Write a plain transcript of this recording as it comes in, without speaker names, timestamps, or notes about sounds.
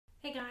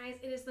Hey guys,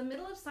 it is the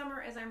middle of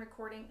summer as I'm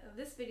recording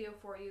this video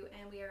for you,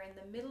 and we are in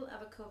the middle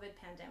of a COVID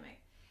pandemic.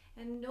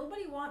 And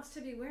nobody wants to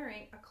be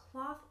wearing a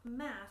cloth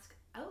mask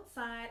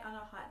outside on a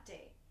hot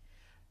day.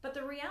 But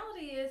the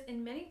reality is,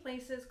 in many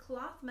places,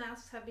 cloth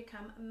masks have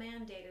become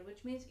mandated,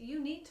 which means you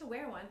need to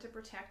wear one to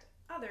protect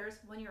others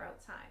when you're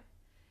outside.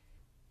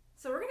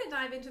 So we're going to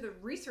dive into the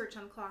research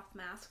on cloth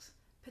masks,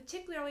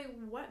 particularly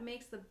what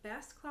makes the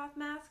best cloth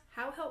mask,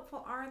 how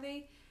helpful are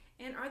they,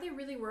 and are they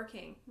really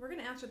working? We're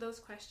going to answer those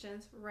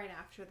questions right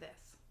after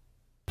this.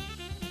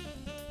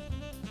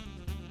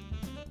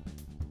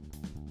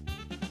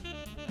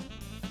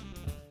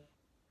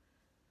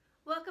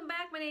 Welcome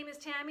back. My name is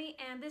Tammy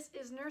and this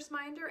is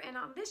NurseMinder, and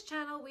on this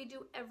channel we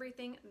do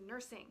everything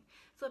nursing.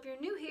 So if you're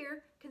new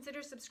here,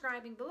 consider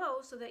subscribing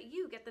below so that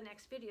you get the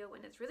next video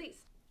when it's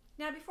released.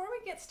 Now, before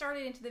we get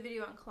started into the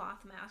video on cloth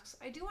masks,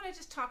 I do want to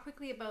just talk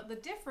quickly about the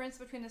difference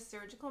between a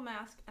surgical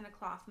mask and a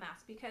cloth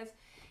mask, because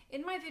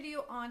in my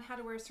video on how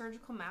to wear a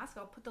surgical mask,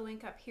 I'll put the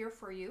link up here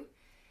for you,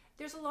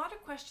 there's a lot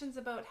of questions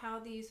about how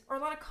these, or a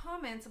lot of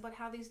comments about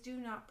how these do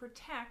not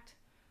protect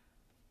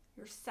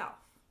yourself,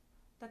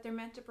 that they're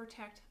meant to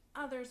protect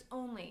others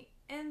only.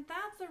 And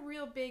that's a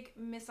real big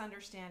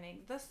misunderstanding.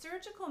 The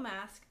surgical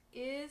mask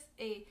is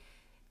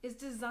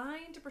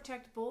designed to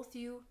protect both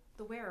you,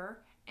 the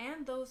wearer,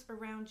 and those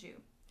around you.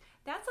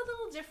 That's a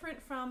little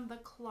different from the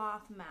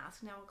cloth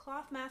mask. Now, a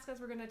cloth mask, as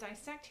we're going to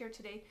dissect here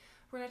today,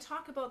 we're going to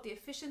talk about the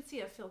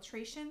efficiency of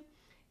filtration,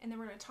 and then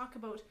we're going to talk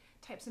about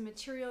types of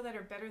material that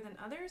are better than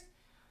others.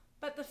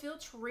 But the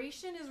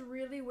filtration is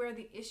really where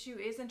the issue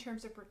is in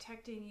terms of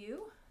protecting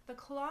you. The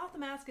cloth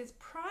mask is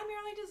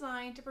primarily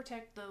designed to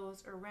protect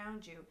those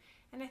around you.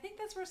 And I think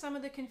that's where some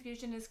of the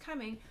confusion is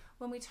coming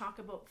when we talk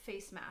about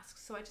face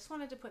masks. So I just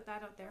wanted to put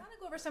that out there. I want to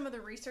go over some of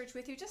the research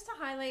with you just to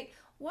highlight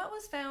what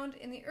was found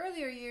in the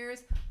earlier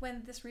years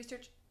when this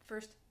research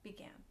first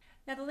began.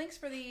 Now, the links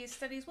for these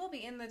studies will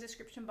be in the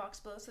description box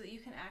below so that you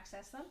can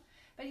access them.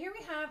 But here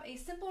we have a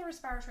simple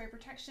respiratory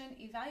protection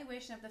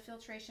evaluation of the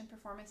filtration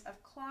performance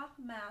of cloth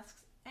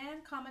masks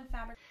and common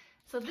fabric.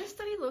 So this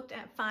study looked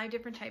at 5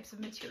 different types of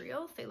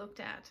materials. They looked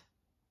at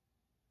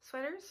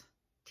sweaters,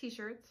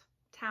 t-shirts,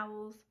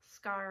 towels,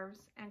 scarves,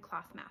 and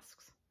cloth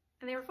masks.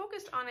 And they were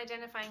focused on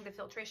identifying the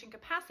filtration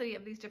capacity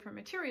of these different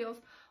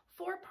materials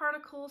for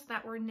particles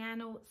that were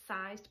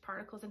nano-sized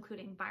particles,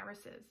 including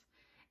viruses.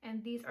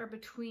 And these are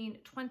between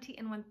 20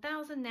 and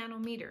 1,000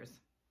 nanometers.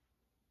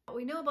 What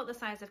we know about the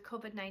size of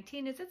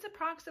COVID-19 is it's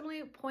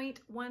approximately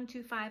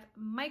 0.125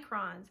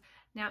 microns.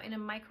 Now, in a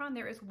micron,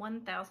 there is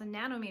 1,000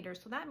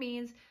 nanometers. So that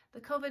means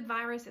the COVID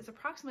virus is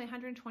approximately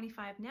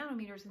 125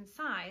 nanometers in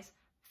size,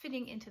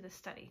 fitting into the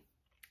study.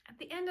 At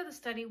the end of the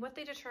study, what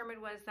they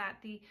determined was that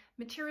the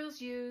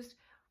materials used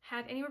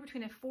had anywhere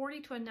between a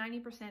 40 to a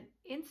 90%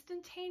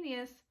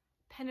 instantaneous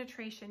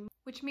penetration,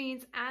 which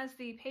means as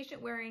the patient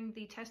wearing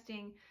the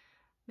testing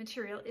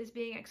material is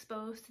being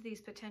exposed to these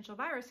potential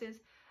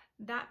viruses,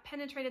 that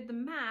penetrated the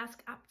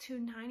mask up to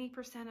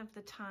 90% of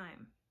the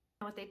time.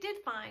 And what they did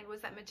find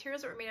was that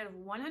materials that were made out of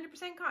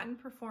 100% cotton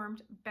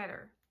performed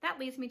better. That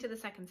leads me to the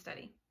second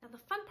study. Now, the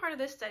fun part of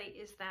this study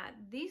is that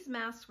these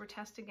masks were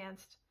tested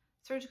against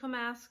surgical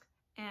masks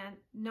and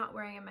not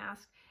wearing a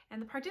mask.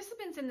 And the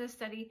participants in this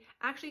study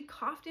actually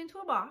coughed into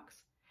a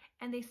box,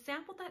 and they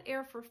sampled that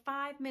air for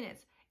 5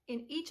 minutes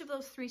in each of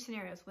those 3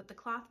 scenarios, with the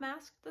cloth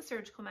mask, the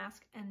surgical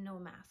mask, and no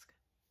mask.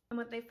 And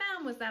what they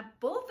found was that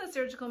both the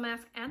surgical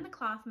mask and the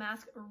cloth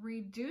mask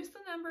reduced the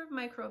number of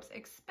microbes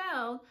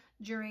expelled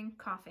during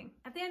coughing.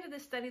 At the end of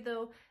this study,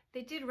 though,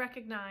 they did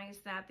recognize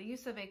that the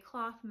use of a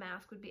cloth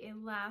mask would be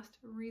a last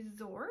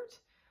resort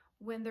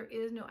when there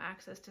is no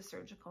access to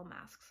surgical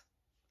masks,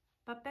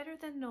 but better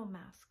than no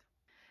mask.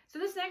 So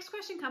this next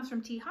question comes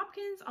from T.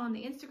 Hopkins on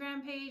the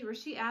Instagram page, where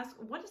she asks,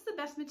 what is the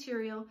best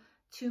material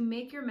to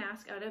make your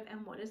mask out of,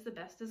 and what is the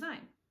best design?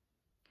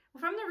 Well,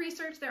 from the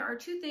research, there are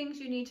 2 things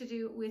you need to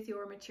do with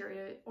your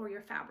material or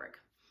your fabric.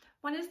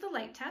 One is the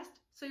light test.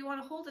 So you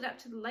want to hold it up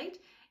to the light,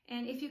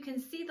 and if you can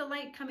see the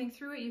light coming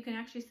through it, you can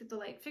actually see the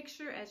light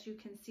fixture, as you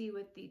can see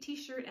with the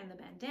t-shirt and the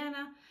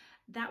bandana.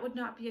 That would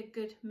not be a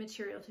good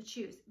material to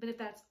choose. But if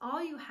that's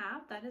all you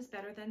have, that is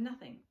better than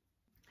nothing.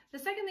 The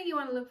second thing you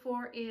want to look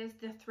for is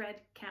the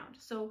thread count.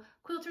 So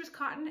quilter's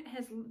cotton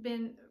has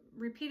been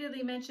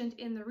repeatedly mentioned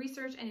in the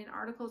research and in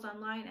articles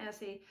online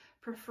as a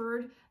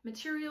preferred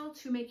material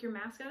to make your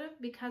mask out of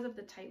because of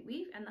the tight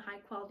weave and the high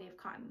quality of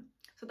cotton.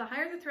 So the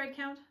higher the thread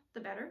count, the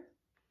better.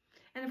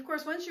 And of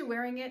course, once you're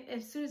wearing it,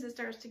 as soon as it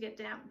starts to get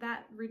damp,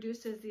 that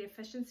reduces the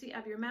efficiency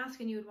of your mask,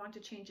 and you would want to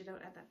change it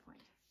out at that point.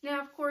 Now,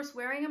 of course,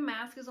 wearing a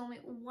mask is only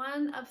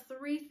one of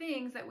 3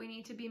 things that we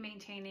need to be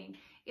maintaining.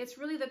 It's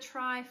really the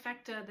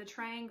trifecta, the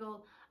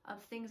triangle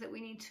of things that we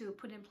need to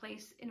put in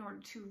place in order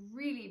to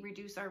really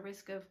reduce our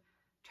risk of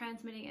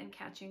transmitting and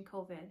catching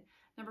COVID.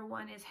 Number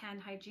 1 is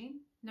hand hygiene.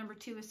 Number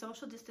 2 is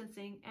social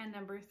distancing. And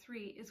number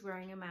 3 is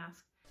wearing a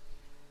mask.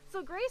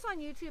 So Grace on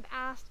YouTube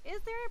asked,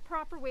 is there a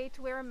proper way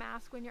to wear a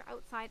mask when you're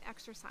outside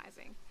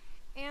exercising?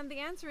 And the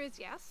answer is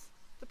yes.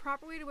 The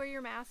proper way to wear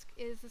your mask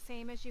is the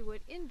same as you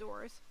would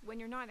indoors when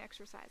you're not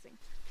exercising.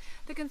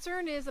 The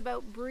concern is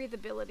about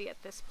breathability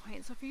at this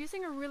point. So if you're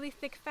using a really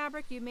thick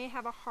fabric, you may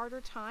have a harder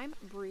time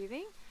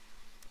breathing.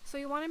 So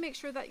you want to make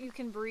sure that you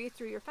can breathe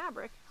through your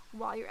fabric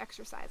while you're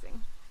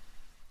exercising.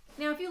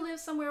 Now, if you live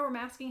somewhere where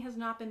masking has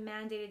not been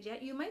mandated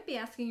yet, you might be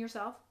asking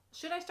yourself,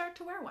 should I start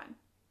to wear one?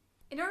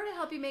 In order to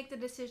help you make the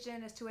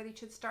decision as to whether you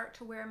should start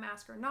to wear a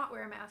mask or not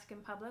wear a mask in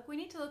public, we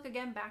need to look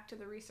again back to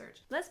the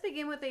research. Let's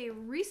begin with a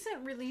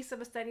recent release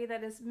of a study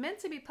that is meant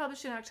to be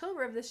published in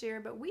October of this year,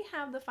 but we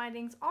have the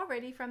findings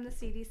already from the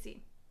CDC.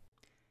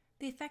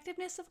 The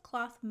effectiveness of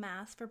cloth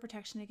masks for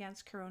protection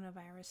against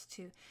coronavirus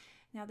 2.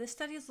 Now, this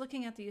study is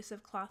looking at the use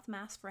of cloth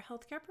masks for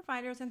healthcare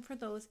providers and for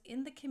those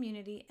in the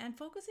community and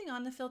focusing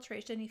on the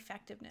filtration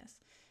effectiveness.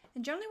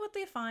 And generally what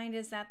they find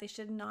is that they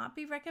should not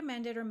be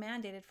recommended or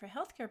mandated for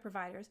healthcare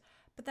providers,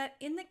 but that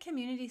in the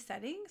community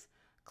settings,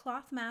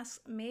 cloth masks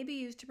may be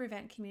used to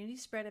prevent community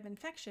spread of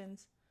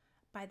infections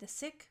by the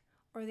sick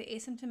or the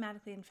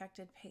asymptomatically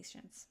infected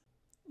patients.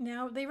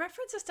 Now, they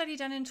reference a study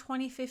done in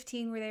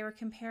 2015 where they were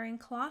comparing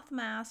cloth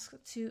masks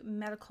to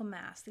medical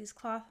masks. These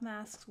cloth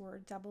masks were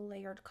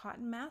double-layered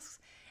cotton masks,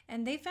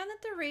 and they found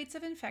that the rates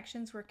of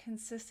infections were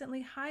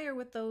consistently higher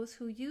with those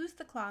who used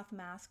the cloth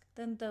mask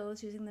than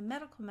those using the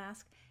medical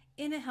mask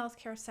in a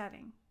healthcare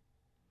setting.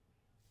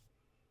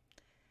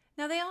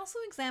 Now, they also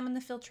examined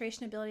the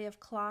filtration ability of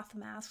cloth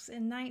masks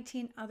in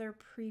 19 other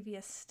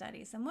previous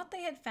studies, and what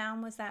they had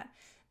found was that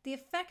the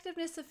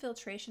effectiveness of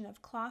filtration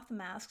of cloth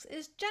masks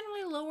is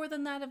generally lower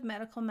than that of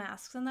medical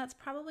masks, and that's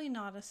probably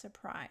not a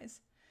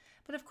surprise.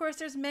 But of course,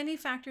 there's many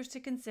factors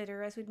to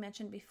consider, as we'd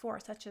mentioned before,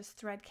 such as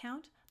thread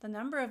count, the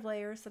number of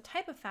layers, the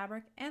type of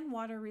fabric, and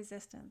water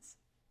resistance.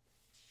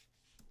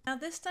 Now,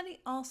 this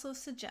study also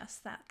suggests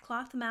that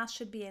cloth masks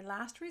should be a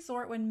last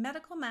resort when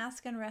medical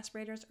masks and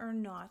respirators are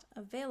not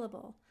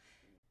available.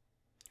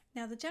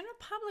 Now, the general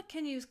public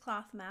can use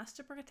cloth masks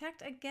to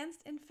protect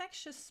against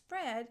infectious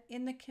spread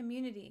in the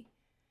community.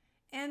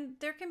 And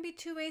there can be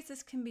two ways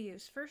this can be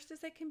used. First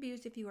is it can be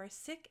used if you are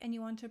sick and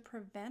you want to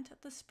prevent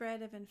the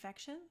spread of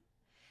infection.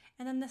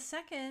 And then the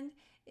second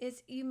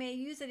is you may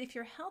use it if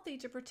you're healthy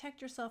to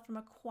protect yourself from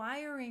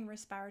acquiring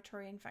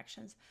respiratory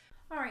infections.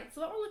 All right,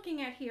 so what we're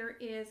looking at here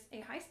is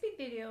a high-speed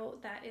video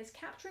that is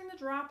capturing the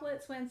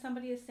droplets when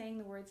somebody is saying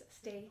the words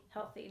 "stay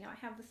healthy." Now, I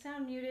have the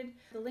sound muted.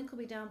 The link will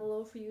be down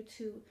below for you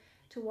to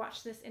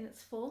watch this in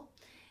its full.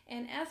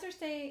 And as they're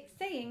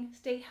saying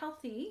 "stay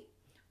healthy,"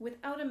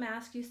 without a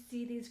mask, you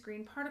see these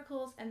green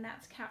particles, and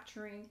that's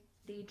capturing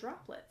the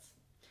droplets.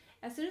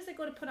 As soon as they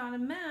go to put on a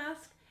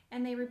mask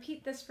and they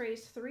repeat this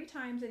phrase 3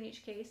 times in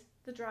each case,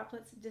 the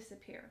droplets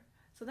disappear.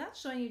 So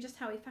that's showing you just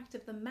how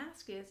effective the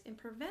mask is in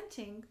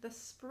preventing the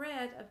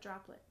spread of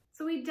droplets.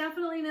 So we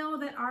definitely know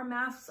that our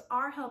masks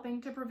are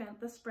helping to prevent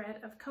the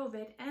spread of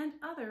COVID and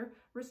other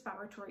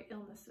respiratory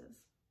illnesses.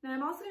 Now,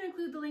 I'm also going to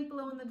include the link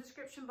below in the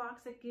description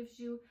box that gives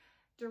you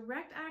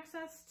direct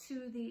access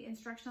to the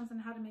instructions on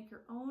how to make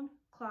your own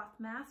cloth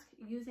mask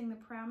using the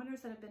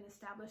parameters that have been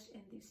established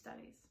in these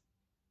studies.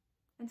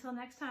 Until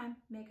next time,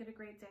 make it a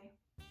great day.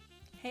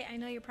 Hey, I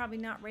know you're probably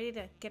not ready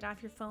to get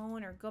off your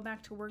phone or go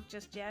back to work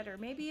just yet, or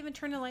maybe even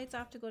turn the lights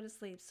off to go to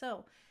sleep.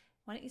 So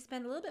why don't you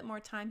spend a little bit more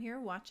time here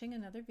watching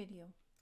another video.